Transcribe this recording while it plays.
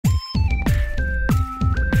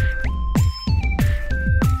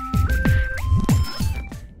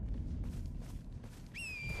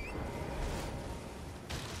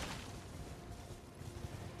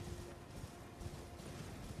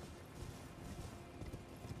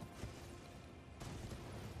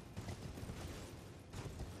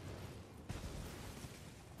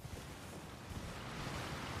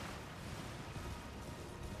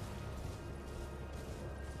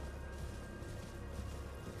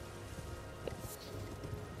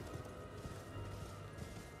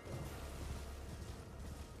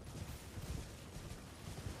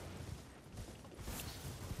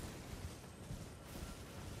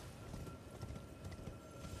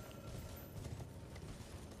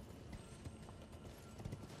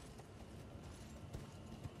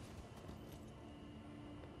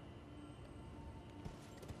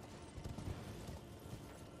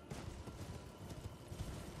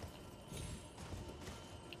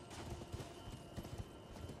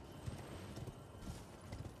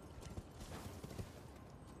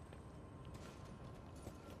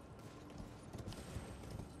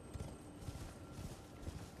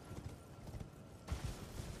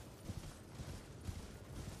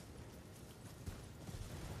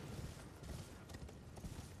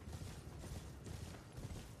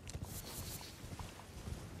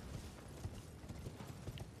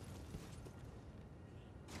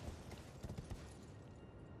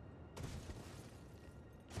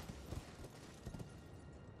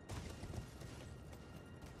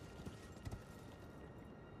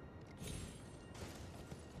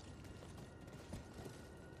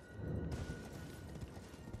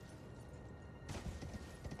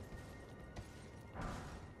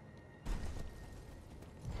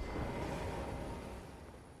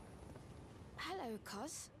Hello,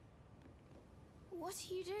 cuz. What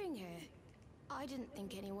are you doing here? I didn't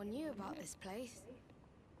think anyone knew about this place.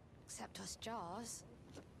 Except us Jars.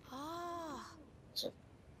 Ah!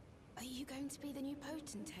 Are you going to be the new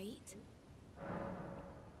potentate?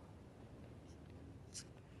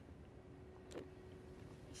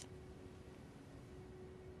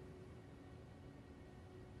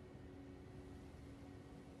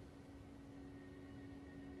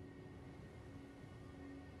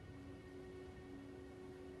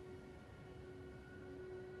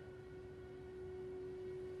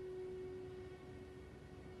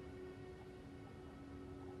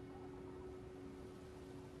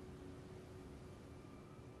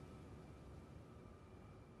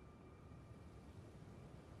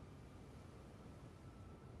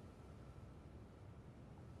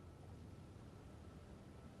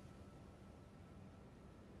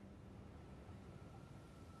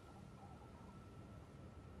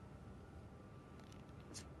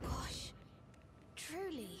 Gosh,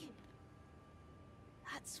 truly.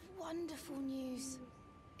 That's wonderful news.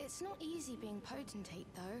 It's not easy being potentate,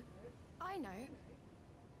 though. I know.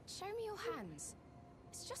 Show me your hands.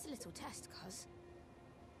 It's just a little test, cuz.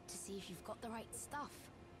 To see if you've got the right stuff.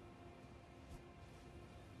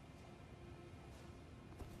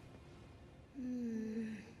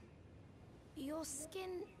 Your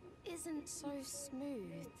skin isn't so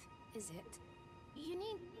smooth, is it? You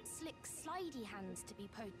need slick, slidey hands to be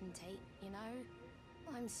potentate, you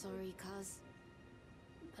know? I'm sorry, cuz.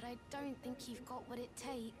 But I don't think you've got what it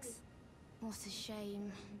takes. What a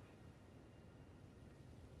shame.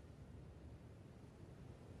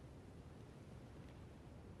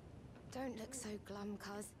 Don't look so glum,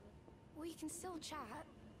 cuz. We can still chat.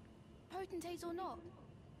 Potentate or not,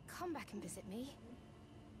 come back and visit me.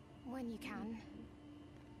 When you can.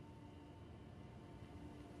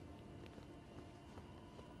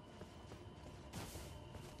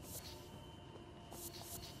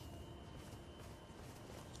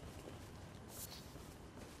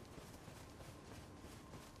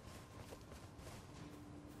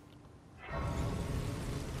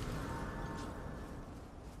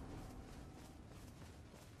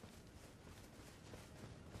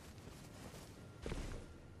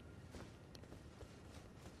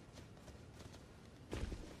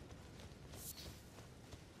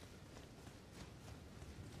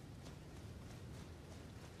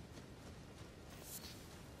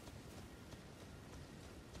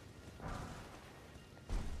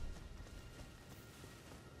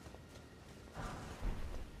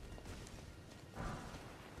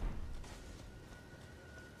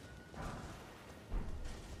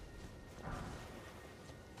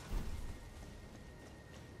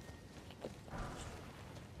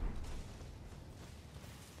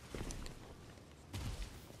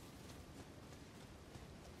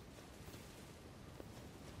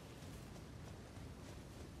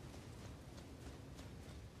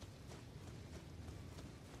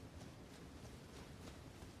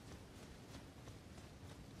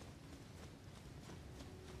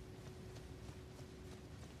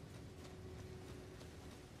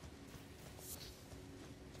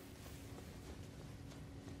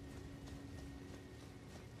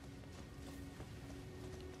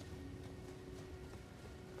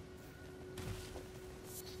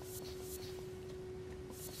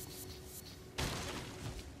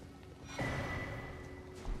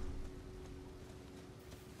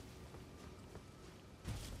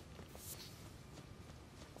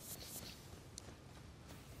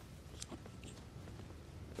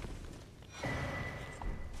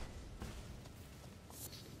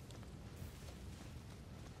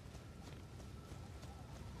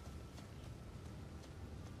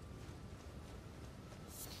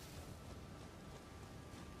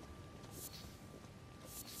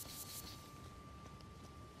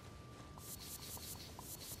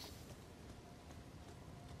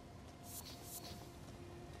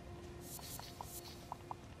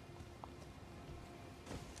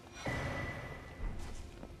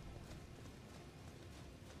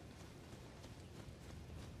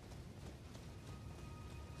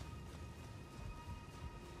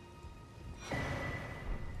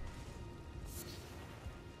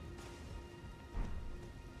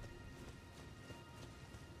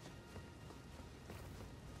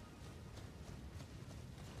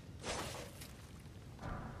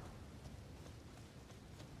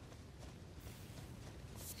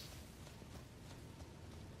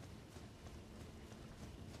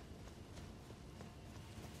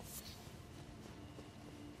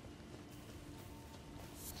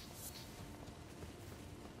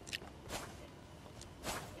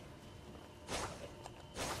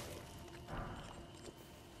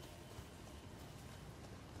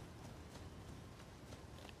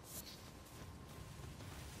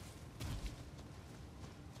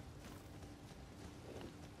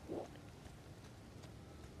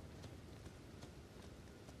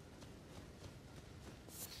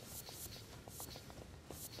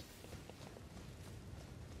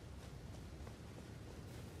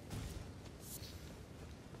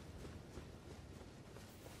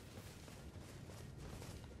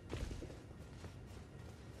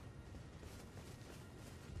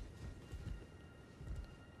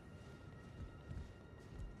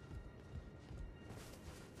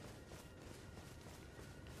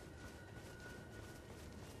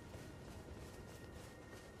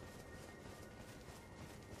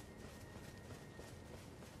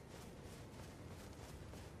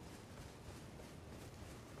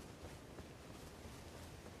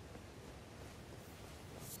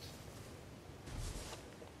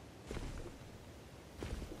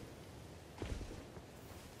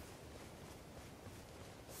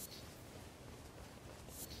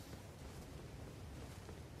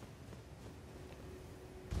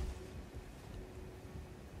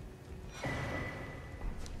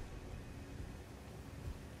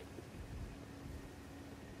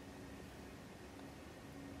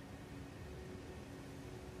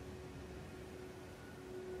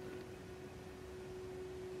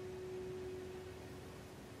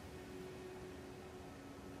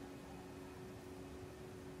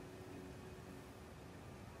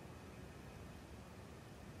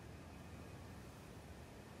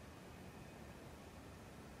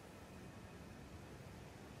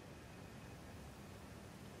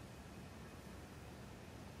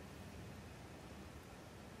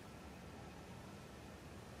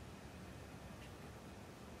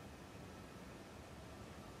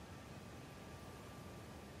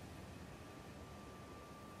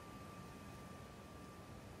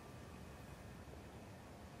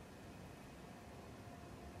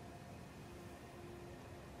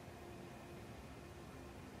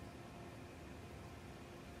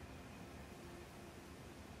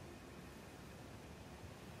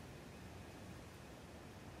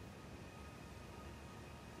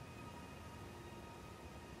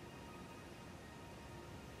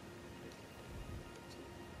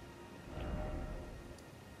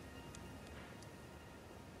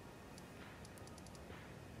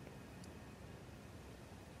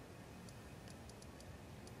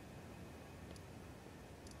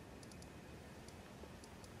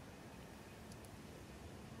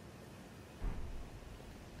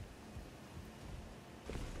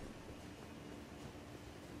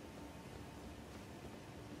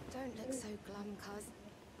 Don't look so glum, cuz.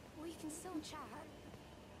 We can still chat.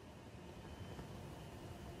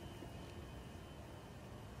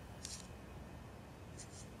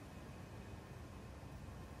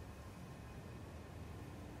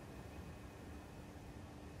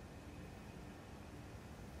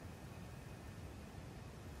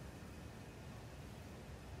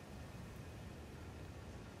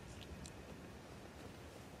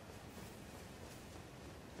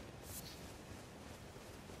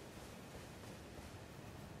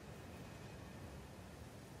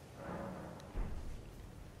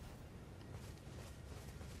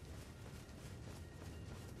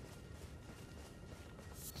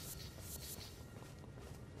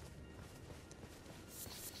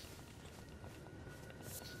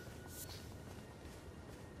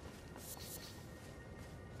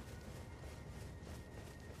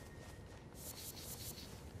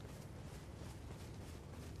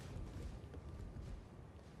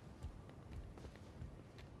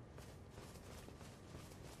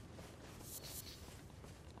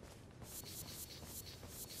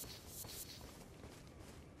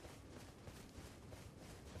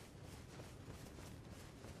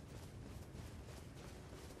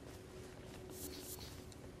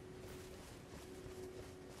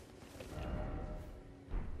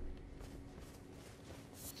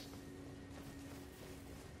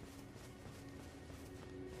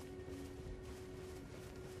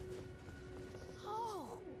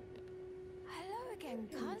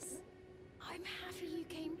 Cuz. I'm happy you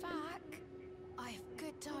came back. I have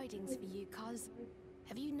good tidings for you, cuz.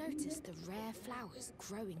 Have you noticed the rare flowers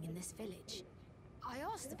growing in this village? I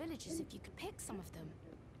asked the villagers if you could pick some of them,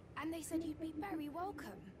 and they said you'd be very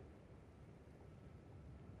welcome.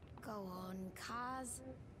 Go on, cuz.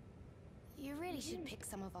 You really should pick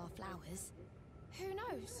some of our flowers. Who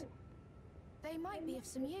knows? They might be of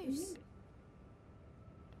some use.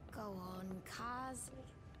 Go on, cuz.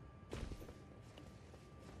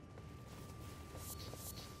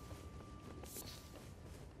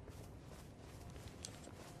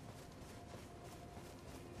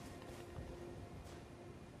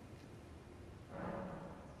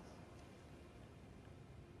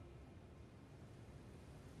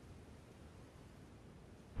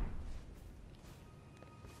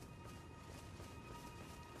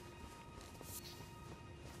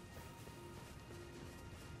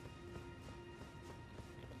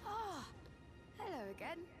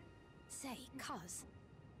 Again? Say, cuz,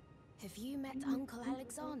 have you met Uncle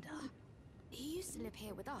Alexander? He used to live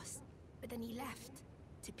here with us, but then he left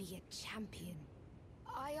to be a champion.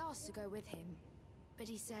 I asked to go with him, but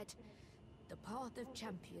he said, the path of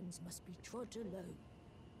champions must be trod alone.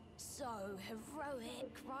 So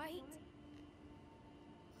heroic, right?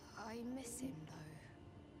 I miss him,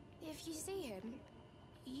 though. If you see him,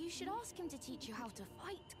 you should ask him to teach you how to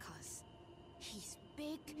fight, cuz. He's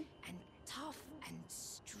big and tough and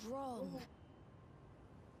strong.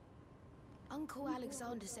 Uncle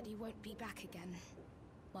Alexander said he won't be back again.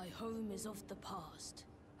 My home is of the past,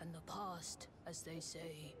 and the past, as they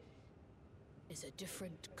say, is a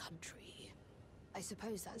different country. I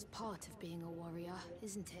suppose that's part of being a warrior,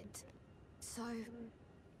 isn't it? So,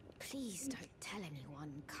 please don't tell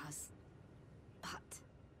anyone, cuz. But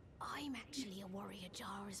I'm actually a warrior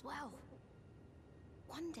jar as well.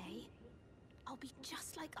 One day, I'll be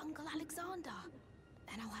just like Uncle Alexander.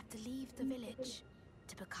 Then I'll have to leave the village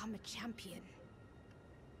to become a champion.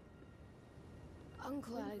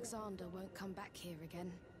 Uncle Alexander won't come back here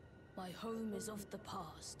again. My home is of the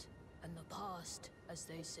past, and the past, as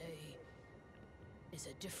they say, is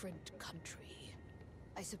a different country.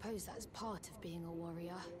 I suppose that's part of being a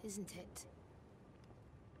warrior, isn't it?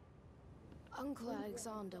 Uncle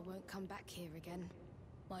Alexander won't come back here again.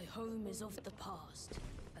 My home is of the past,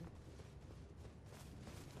 and...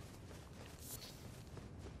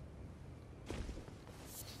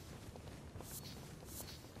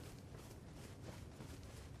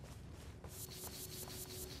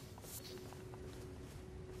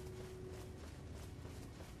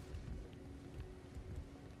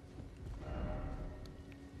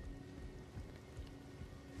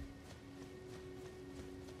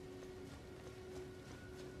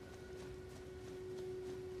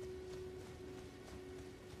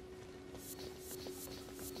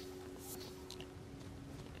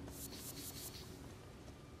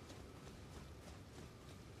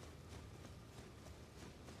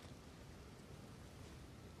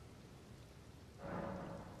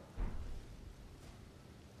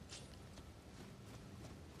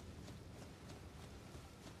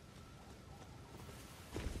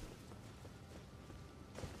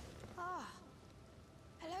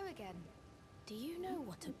 Again. Do you know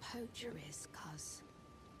what a poacher is, cuz?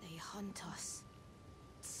 They hunt us,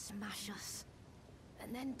 smash us,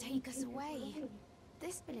 and then take us away.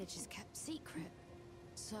 This village is kept secret,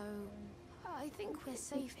 so I think we're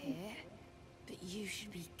safe here. But you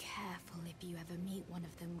should be careful if you ever meet one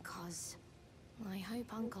of them, cuz I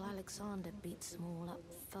hope Uncle Alexander beats them all up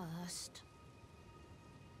first.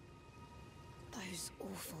 Those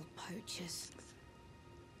awful poachers.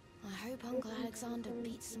 I hope Uncle Alexander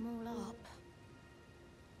beats them all up.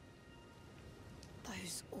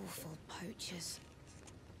 Those awful poachers.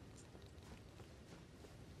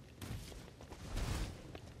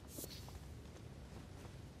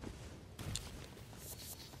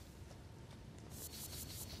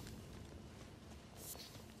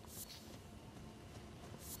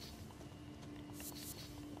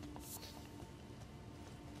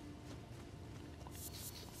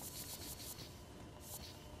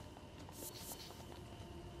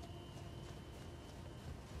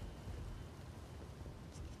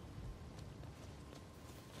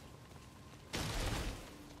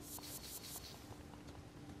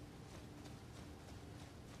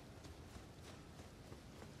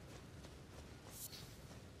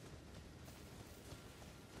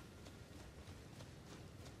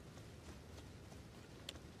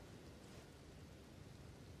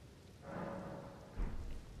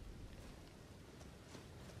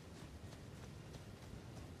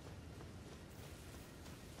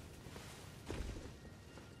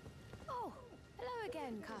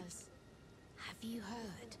 Again, cuz. Have you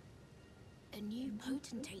heard? A new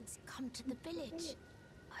potentate's come to the village.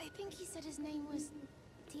 I think he said his name was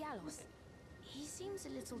Diallo. He seems a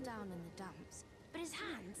little down in the dumps, but his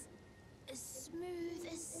hands, as smooth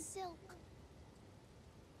as silk.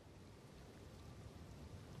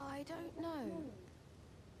 I don't know.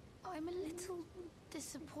 I'm a little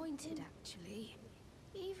disappointed, actually.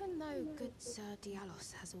 Even though good Sir Diallo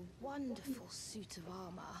has a wonderful suit of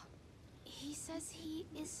armor, he says he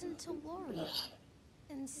isn't a warrior.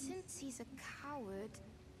 And since he's a coward,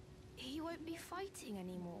 he won't be fighting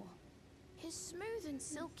anymore. His smooth and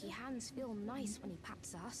silky hands feel nice when he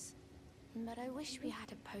pats us. But I wish we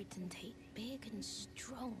had a potentate big and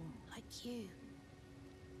strong like you.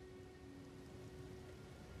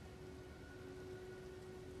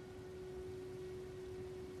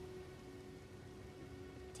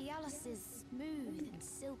 Diallo's smooth and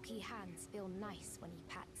silky hands feel nice when he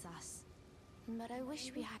pats us. But I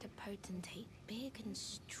wish we had a potentate big and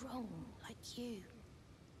strong like you.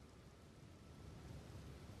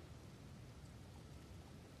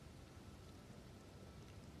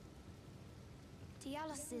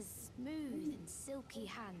 Diallo's smooth and silky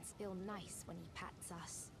hands feel nice when he pats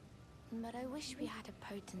us. But I wish we had a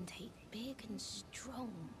potentate big and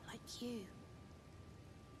strong like you.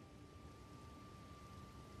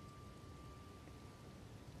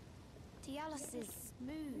 Diallo's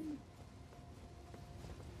smooth.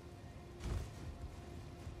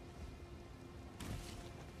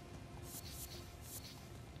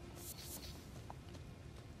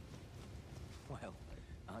 Well,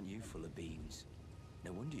 aren't you full of beans?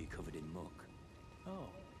 No wonder you're covered in muck. Oh,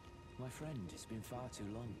 my friend, it's been far too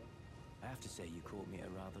long. I have to say you caught me at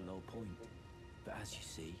a rather low point. But as you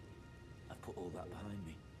see, I've put all that behind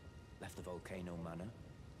me. Left the volcano manor,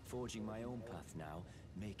 forging my own path now,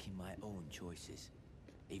 making my own choices.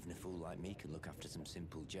 Even a fool like me can look after some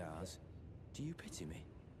simple jars. Do you pity me?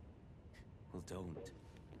 Well, don't.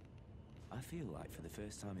 I feel like for the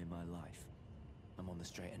first time in my life, I'm on the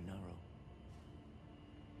straight and narrow.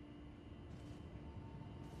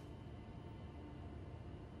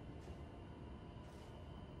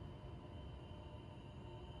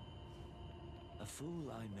 A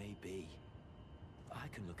fool I may be, I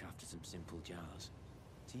can look after some simple jars.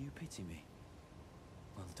 Do you pity me?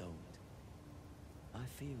 Well, don't. I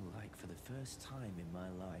feel like for the first time in my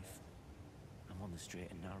life, I'm on the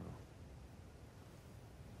straight and narrow.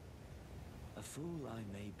 A fool I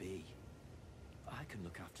may be, I can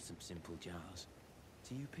look after some simple jars.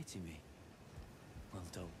 Do you pity me? Well,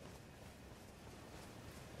 don't.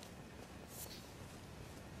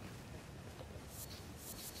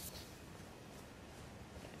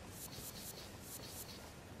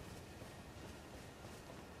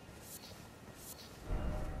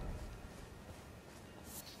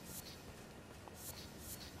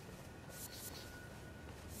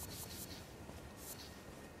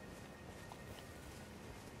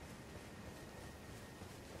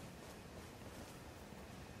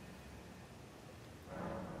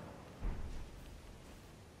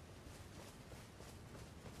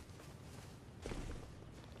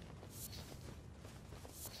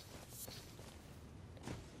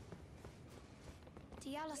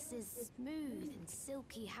 Diallo's smooth and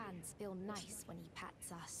silky hands feel nice when he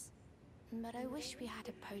pats us. But I wish we had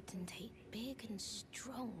a potentate big and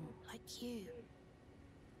strong like you.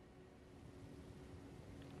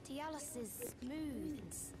 Diallo's smooth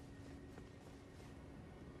and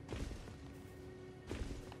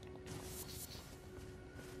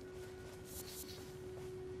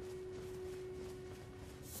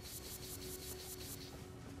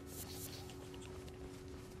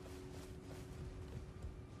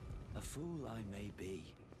A fool I may be,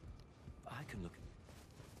 but I can look...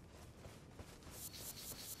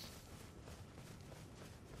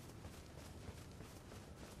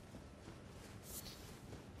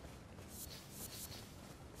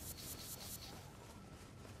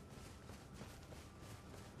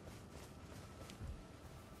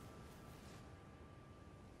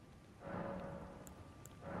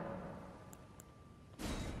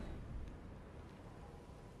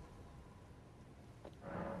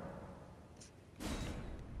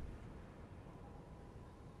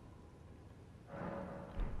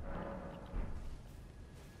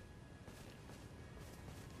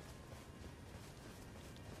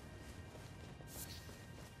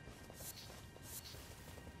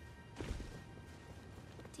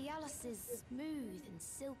 Diallo's smooth and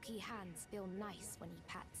silky hands feel nice when he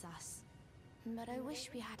pats us. But I wish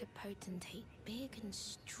we had a potentate big and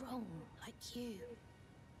strong like you.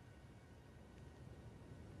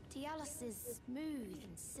 Diallo's smooth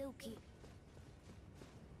and silky...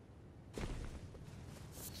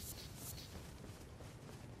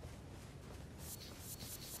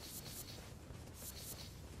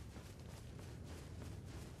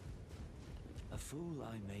 A fool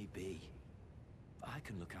I may be, but I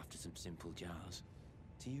can look after some simple jars.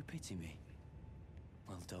 Do you pity me?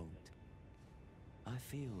 Well, don't. I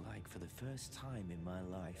feel like for the first time in my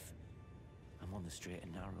life, I'm on the straight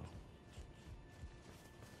and narrow.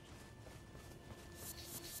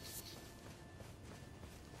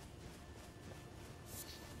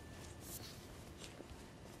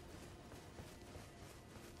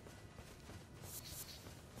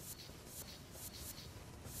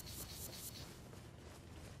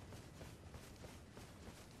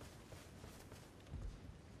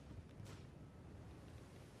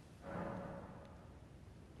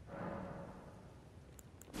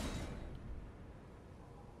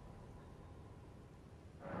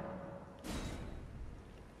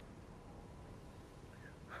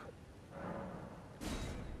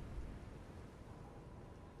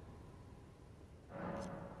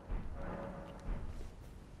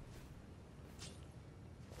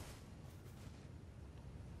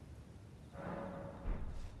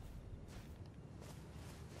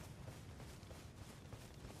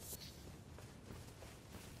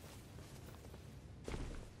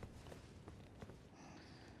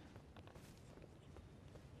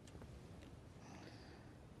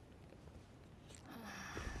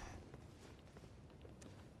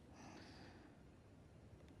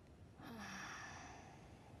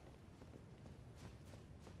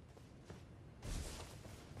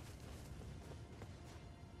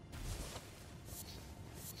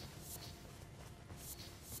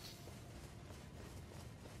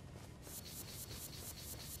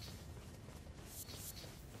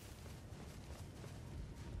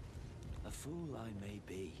 A fool I may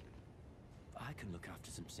be, but I can look after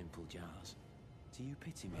some simple jars. Do you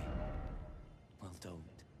pity me? Well,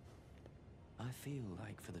 don't. I feel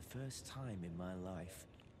like for the first time in my life,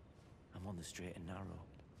 I'm on the straight and narrow.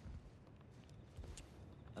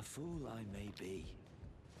 A fool I may be.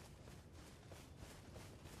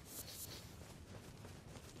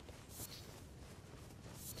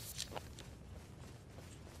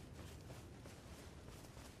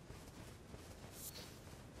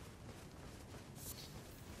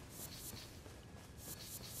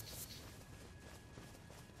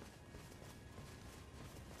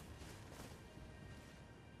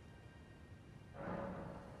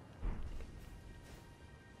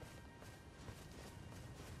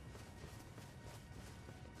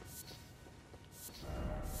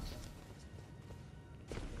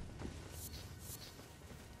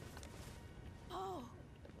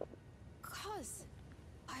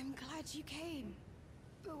 I'm glad you came.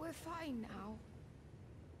 But we're fine now.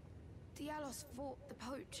 Diallo fought the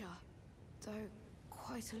poacher, though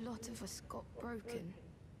quite a lot of us got broken.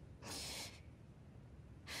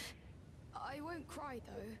 I won't cry,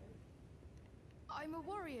 though. I'm a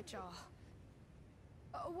warrior, Jar.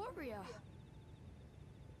 A warrior.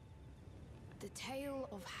 The tale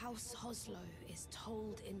of House Hoslow is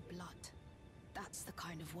told in blood. That's the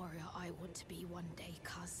kind of warrior I want to be one day,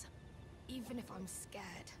 cuz. Even if I'm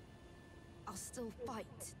scared, I'll still fight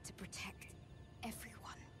to protect.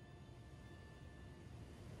 everyone.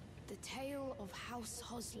 The tale of House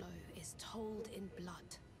Hoslow is told in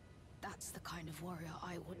blood. That's the kind of warrior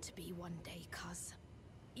I want to be one day, cuz.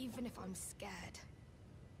 Even if I'm scared,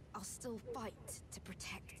 I'll still fight to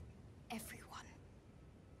protect everyone.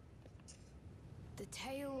 The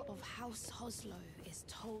tale of House Hoslow is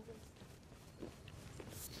told...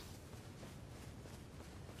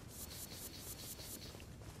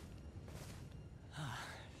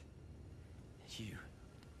 You.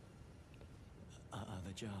 Are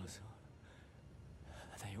the jars...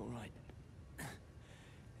 Are they all right?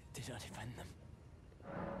 Did I defend them?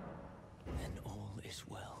 Then all is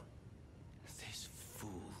well. This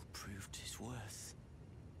fool proved his worth.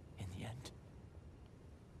 In the end.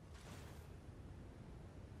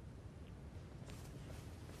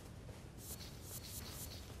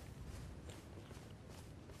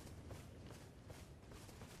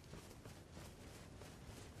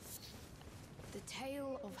 The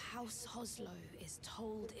tale of House Hoslow is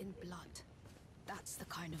told in blood. That's the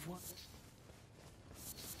kind of one.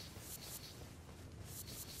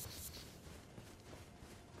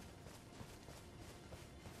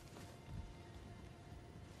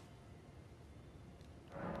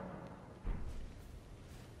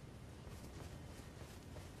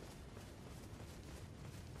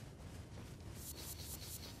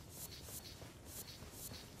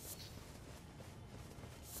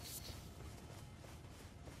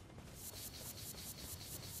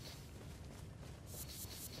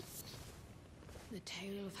 The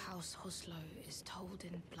tale of House Hoslow is told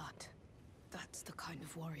in blood. That's the kind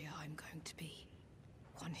of warrior I'm going to be.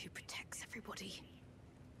 One who protects everybody.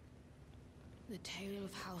 The tale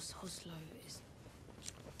of House Hoslow is...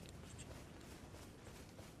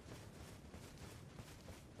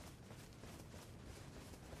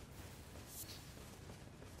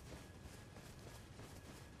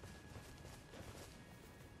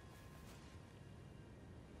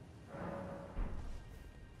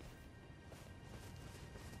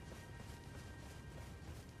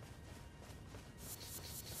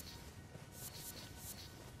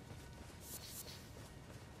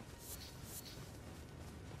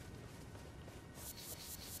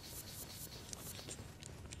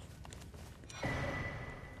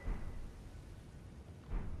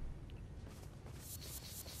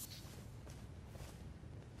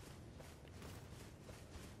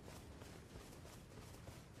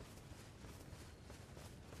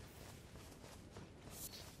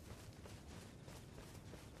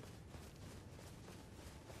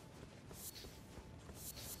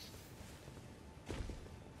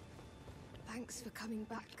 Thanks for coming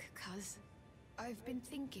back, cuz. I've been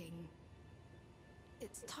thinking...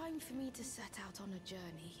 It's time for me to set out on a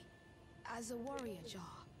journey. As a warrior jar.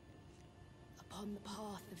 Upon the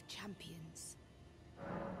path of champions.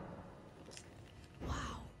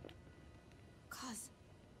 Wow. Cuz...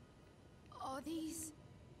 Are these...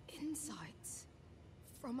 insights...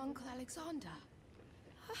 from Uncle Alexander?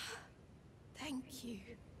 Thank you.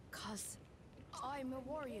 Cuz... I'm a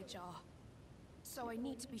warrior jar. So I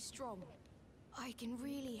need to be strong. I can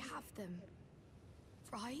really have them.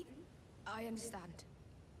 Right? I understand.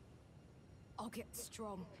 I'll get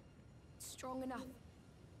strong. Strong enough.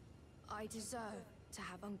 I deserve to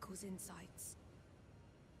have Uncle's insights.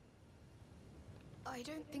 I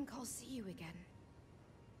don't think I'll see you again.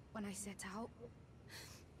 When I set out.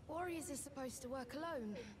 Warriors are supposed to work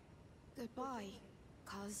alone. Goodbye,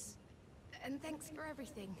 cuz. And thanks for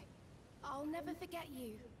everything. I'll never forget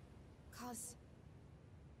you. Cuz...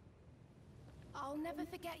 I'll never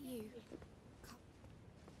forget you.